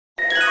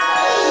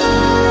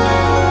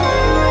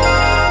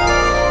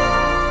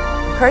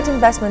Current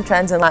investment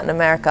trends in Latin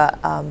America,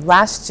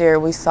 last year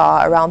we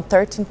saw around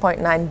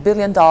 $13.9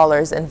 billion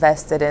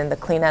invested in the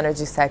clean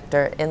energy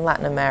sector in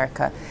Latin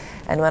America.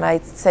 And when I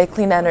say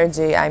clean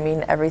energy, I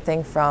mean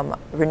everything from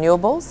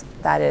renewables,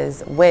 that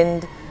is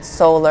wind,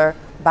 solar,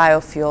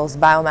 biofuels,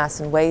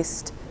 biomass and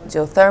waste,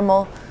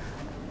 geothermal,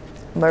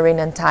 marine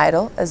and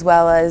tidal, as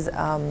well as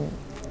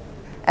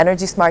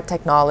energy smart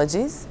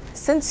technologies.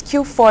 Since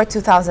Q4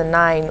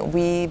 2009,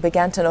 we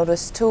began to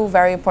notice two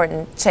very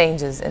important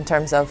changes in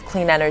terms of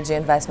clean energy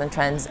investment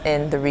trends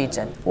in the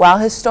region. While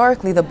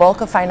historically the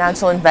bulk of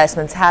financial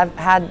investments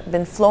had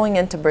been flowing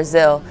into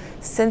Brazil,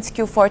 since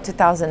Q4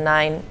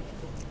 2009,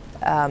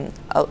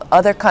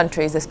 other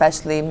countries,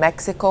 especially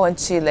Mexico and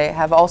Chile,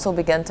 have also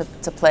begun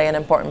to play an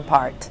important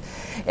part.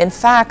 In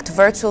fact,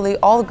 virtually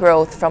all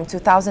growth from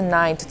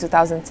 2009 to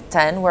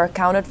 2010 were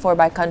accounted for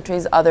by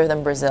countries other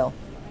than Brazil.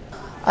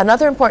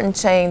 Another important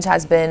change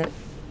has been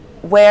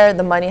where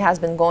the money has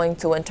been going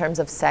to in terms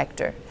of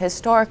sector.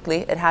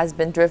 Historically, it has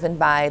been driven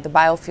by the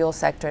biofuel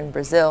sector in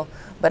Brazil,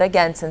 but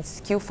again, since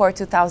Q4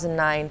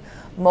 2009,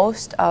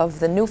 most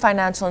of the new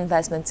financial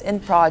investments in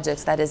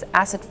projects, that is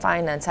asset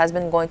finance, has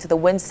been going to the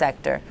wind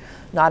sector,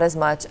 not as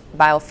much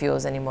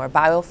biofuels anymore.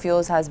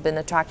 Biofuels has been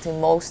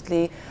attracting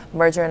mostly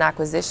merger and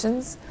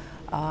acquisitions,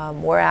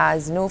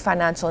 whereas new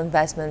financial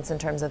investments in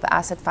terms of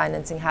asset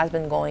financing has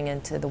been going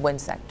into the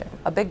wind sector.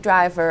 A big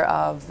driver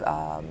of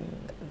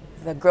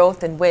the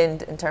growth in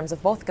wind in terms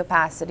of both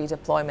capacity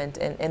deployment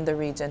in the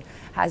region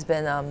has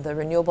been the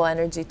renewable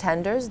energy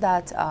tenders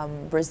that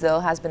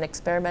Brazil has been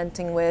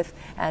experimenting with,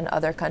 and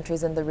other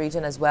countries in the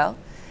region as well.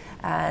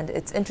 And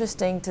it's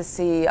interesting to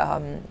see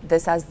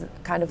this as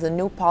kind of the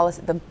new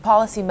policy, the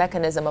policy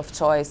mechanism of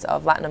choice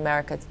of Latin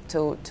America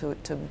to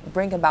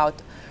bring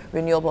about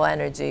renewable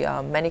energy.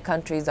 Many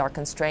countries are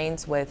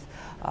constrained with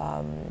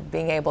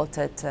being able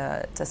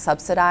to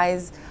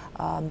subsidize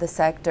the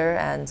sector,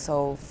 and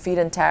so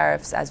feed-in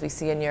tariffs, as we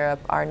see in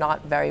Europe, are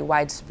not very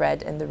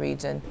widespread in the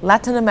region.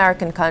 Latin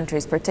American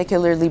countries,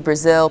 particularly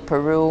Brazil,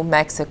 Peru,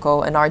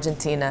 Mexico, and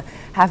Argentina,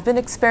 have been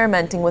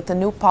experimenting with a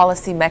new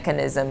policy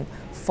mechanism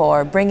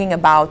for bringing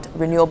about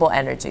renewable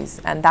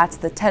energies, and that's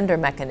the tender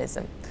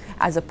mechanism,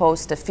 as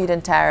opposed to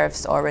feed-in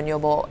tariffs or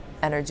renewable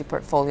energy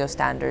portfolio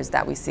standards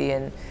that we see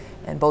in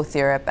both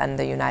Europe and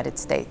the United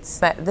States.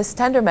 But this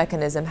tender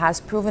mechanism has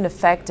proven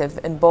effective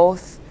in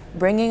both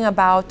bringing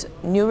about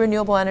new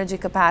renewable energy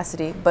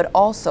capacity, but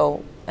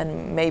also,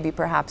 and maybe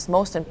perhaps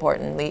most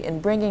importantly, in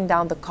bringing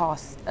down the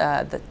costs,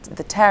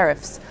 the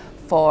tariffs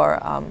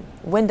for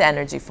wind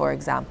energy, for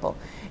example.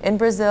 In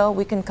Brazil,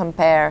 we can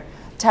compare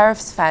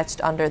tariffs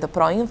fetched under the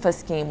ProInfa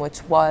scheme,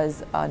 which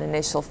was an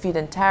initial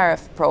feed-in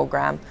tariff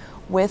program,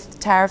 with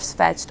tariffs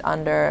fetched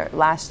under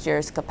last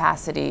year's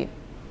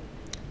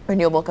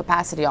renewable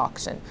capacity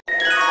auction.